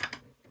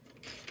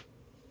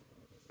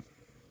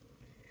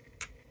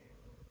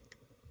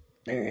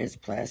 There is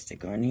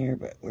plastic on here,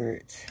 but where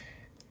it's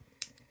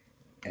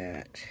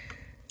at.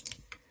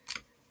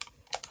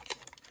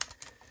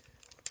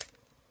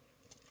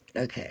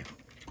 Okay.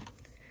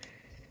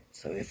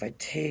 So if I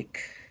take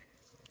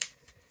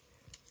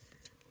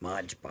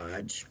Mod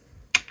Podge,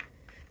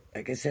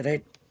 like I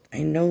said, I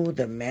know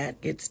the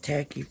matte gets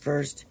tacky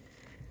first.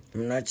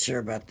 I'm not sure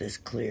about this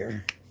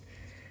clear.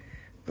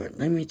 But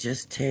let me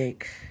just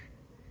take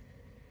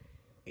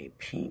a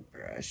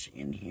paintbrush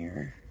in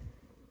here.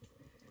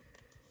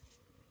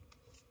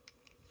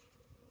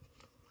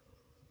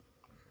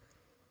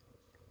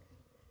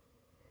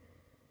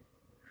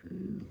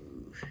 Ooh.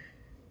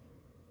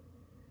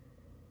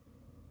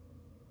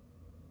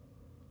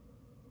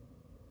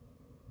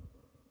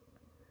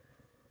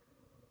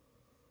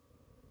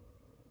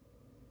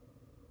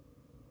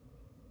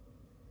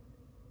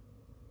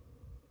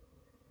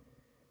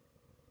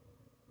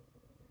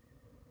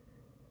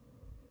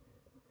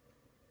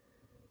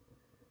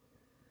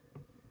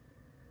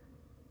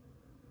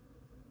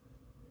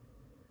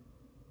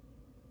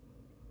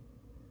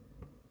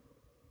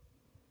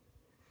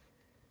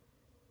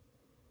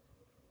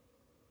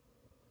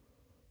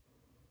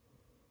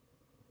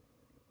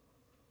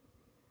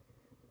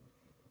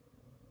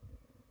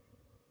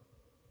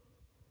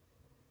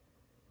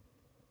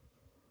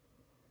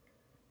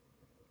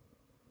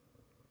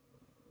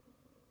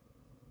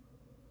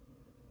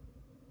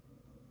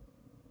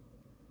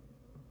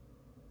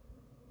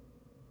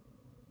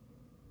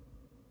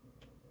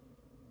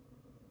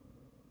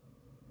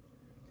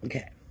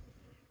 Okay.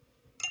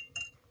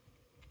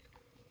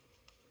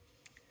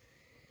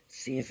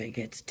 See if it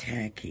gets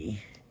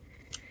tacky.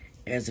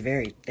 It's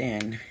very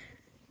thin.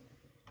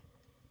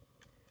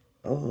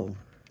 Oh.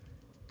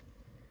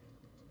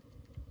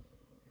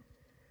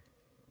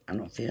 I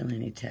don't feel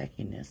any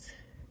tackiness.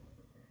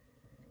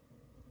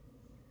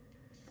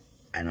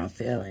 I don't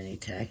feel any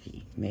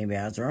tacky. Maybe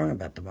I was wrong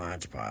about the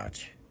Mod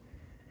Podge.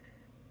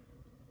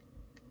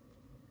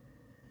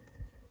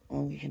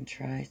 Well, we can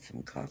try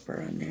some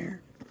copper on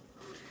there.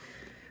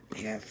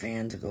 We got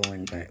fans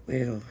going, but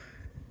we'll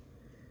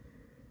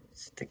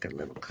stick a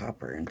little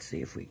copper and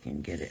see if we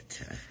can get it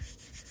to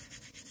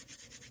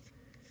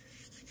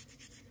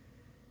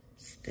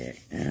stick.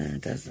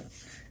 It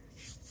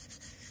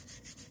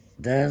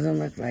doesn't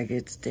look like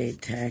it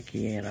stayed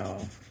tacky at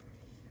all.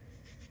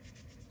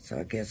 So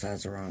I guess I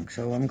was wrong.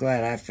 So I'm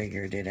glad I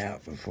figured it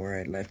out before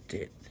I left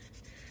it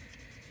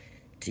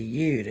to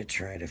you to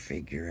try to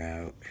figure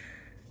out.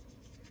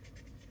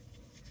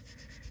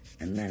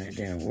 And then it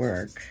didn't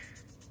work.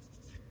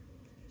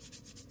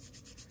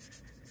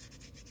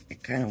 I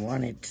kind of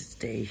wanted to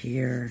stay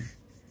here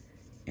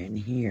and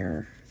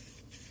here,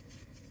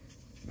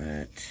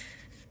 but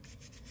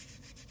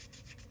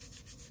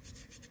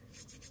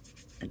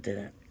it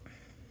didn't.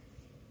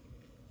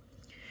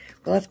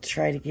 We'll have to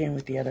try it again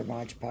with the other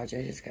Mod Podge.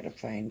 I just gotta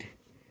find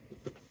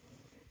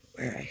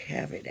where I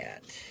have it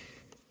at.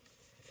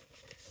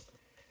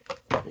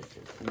 This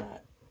is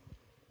not,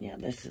 yeah,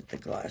 this is the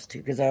gloss too,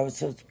 because I was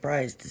so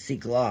surprised to see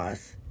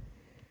gloss.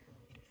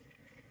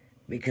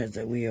 Because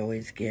we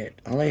always get,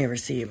 all I ever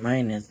see at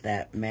mine is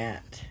that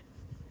matte.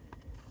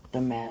 The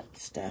matte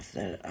stuff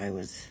that I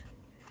was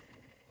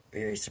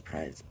very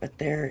surprised. But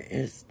there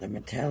is the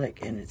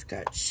metallic and it's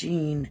got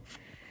sheen.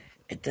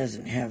 It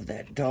doesn't have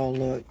that dull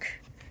look.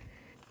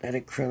 That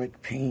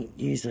acrylic paint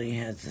usually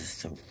has this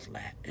so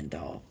flat and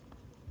dull.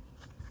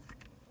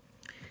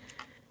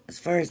 As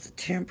far as the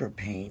temper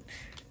paint,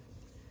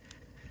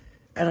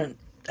 I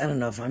don't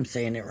know if I'm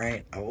saying it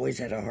right. I always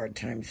had a hard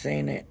time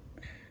saying it.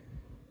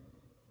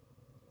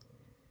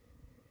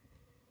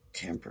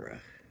 Tempera.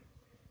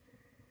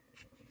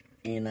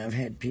 And I've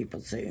had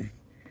people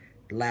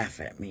laugh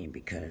at me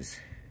because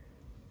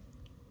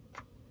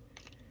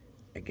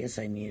I guess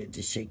I needed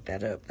to shake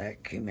that up.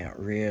 That came out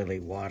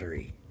really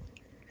watery.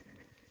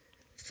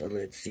 So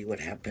let's see what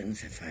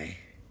happens if I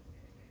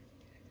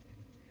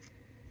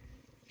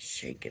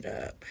shake it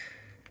up.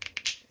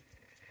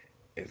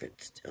 If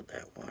it's still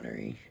that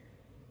watery.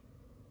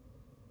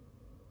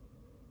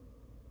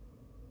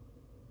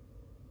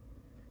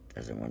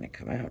 Doesn't want to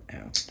come out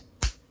now.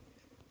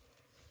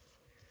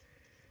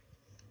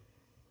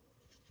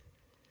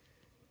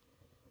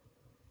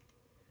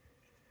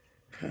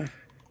 Huh.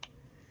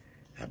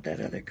 How'd that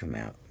other come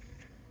out?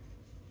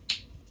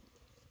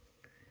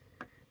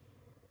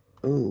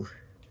 Ooh.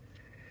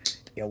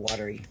 Yeah,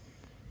 watery.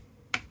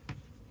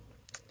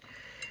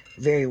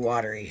 Very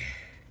watery.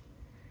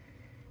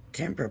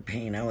 Temper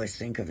paint, I always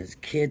think of as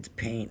kids'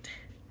 paint.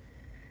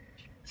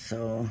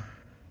 So,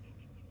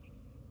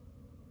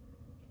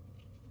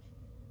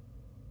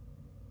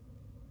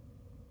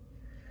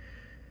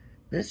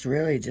 this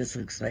really just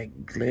looks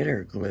like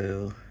glitter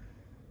glue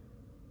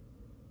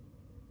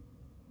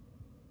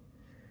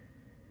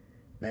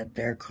that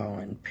they're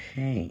calling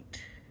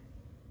paint.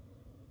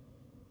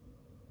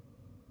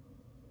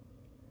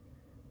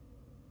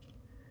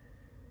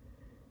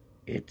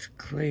 It's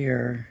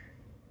clear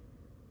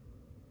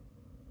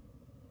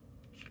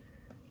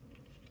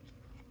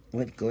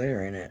with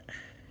glitter in it.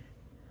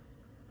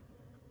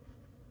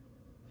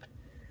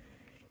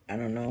 I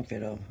don't know if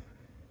it'll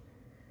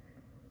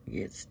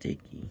get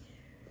sticky.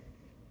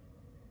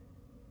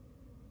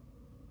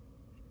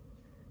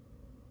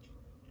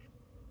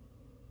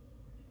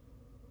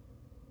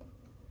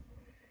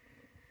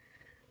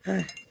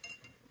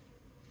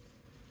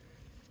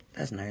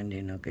 That's not gonna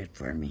do no good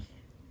for me.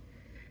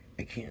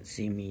 I can't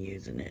see me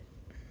using it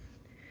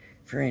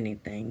for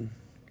anything.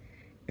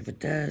 If it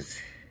does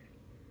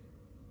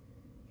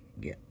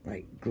get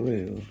like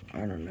glue, I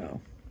don't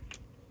know.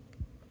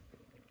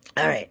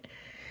 Alright,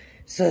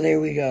 so there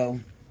we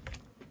go.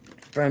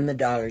 From the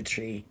Dollar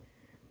Tree,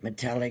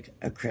 metallic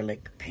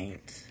acrylic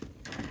paints.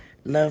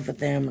 Love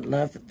them.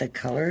 Love the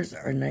colors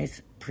are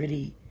nice,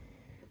 pretty.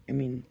 I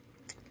mean,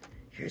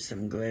 here's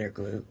some glitter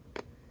glue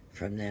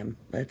from them.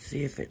 Let's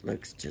see if it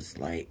looks just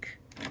like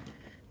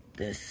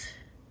this.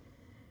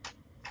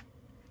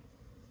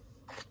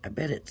 I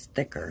bet it's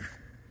thicker.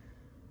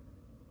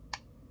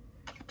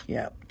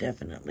 Yep,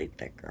 definitely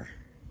thicker.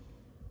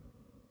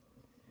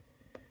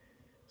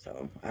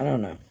 So, I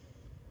don't know.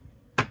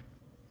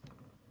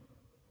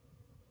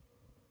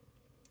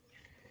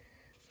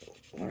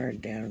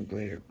 Watered down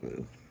glitter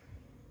glue.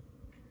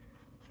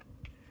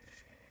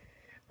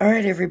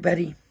 Alright,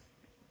 everybody.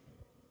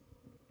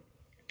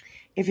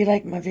 If you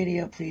like my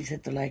video, please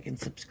hit the like and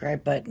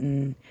subscribe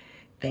button.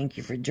 Thank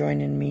you for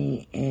joining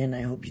me, and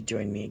I hope you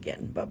join me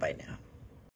again. Bye-bye now.